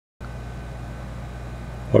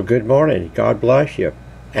Well, good morning. God bless you.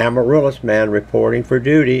 Amaryllis man reporting for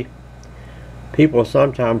duty. People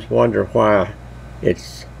sometimes wonder why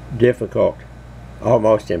it's difficult,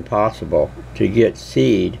 almost impossible, to get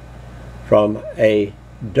seed from a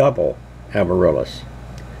double amaryllis.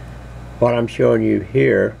 What I'm showing you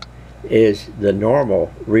here is the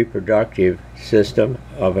normal reproductive system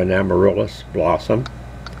of an amaryllis blossom,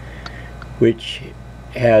 which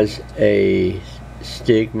has a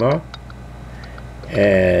stigma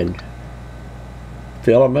and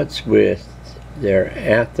filaments with their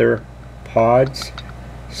anther pods,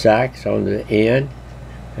 sacs on the end.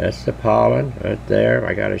 That's the pollen right there.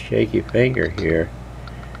 I got a shaky finger here.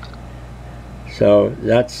 So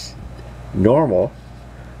that's normal,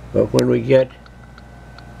 but when we get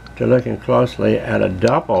to looking closely at a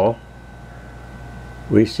double,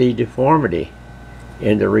 we see deformity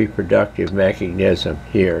in the reproductive mechanism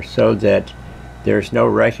here, so that there's no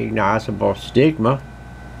recognizable stigma.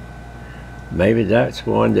 Maybe that's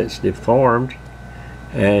one that's deformed.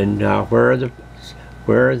 And where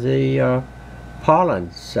are the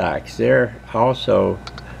pollen sacs? They're also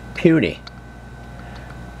puny.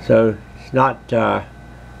 So it's not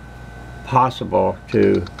possible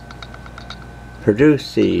to produce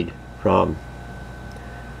seed from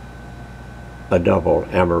a double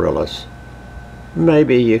amaryllis.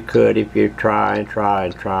 Maybe you could if you try and try,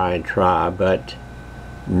 but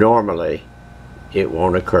normally it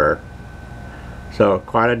won't occur. So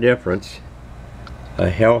quite a difference. A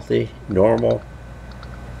healthy, normal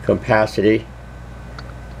capacity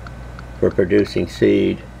for producing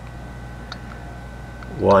seed.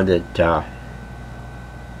 One that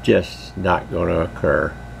just not going to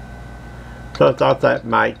occur. So I thought that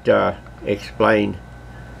might explain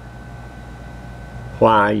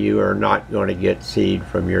why you are not going to get seed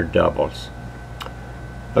from your doubles.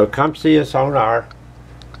 So come see us on our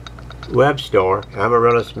web store,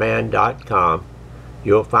 amaryllisman.com.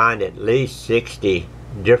 You'll find at least 60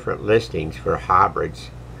 different listings for hybrids,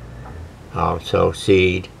 also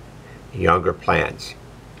seed, younger plants.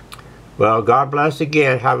 Well, God bless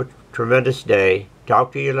again. Have a tremendous day.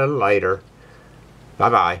 Talk to you a little later.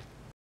 Bye-bye.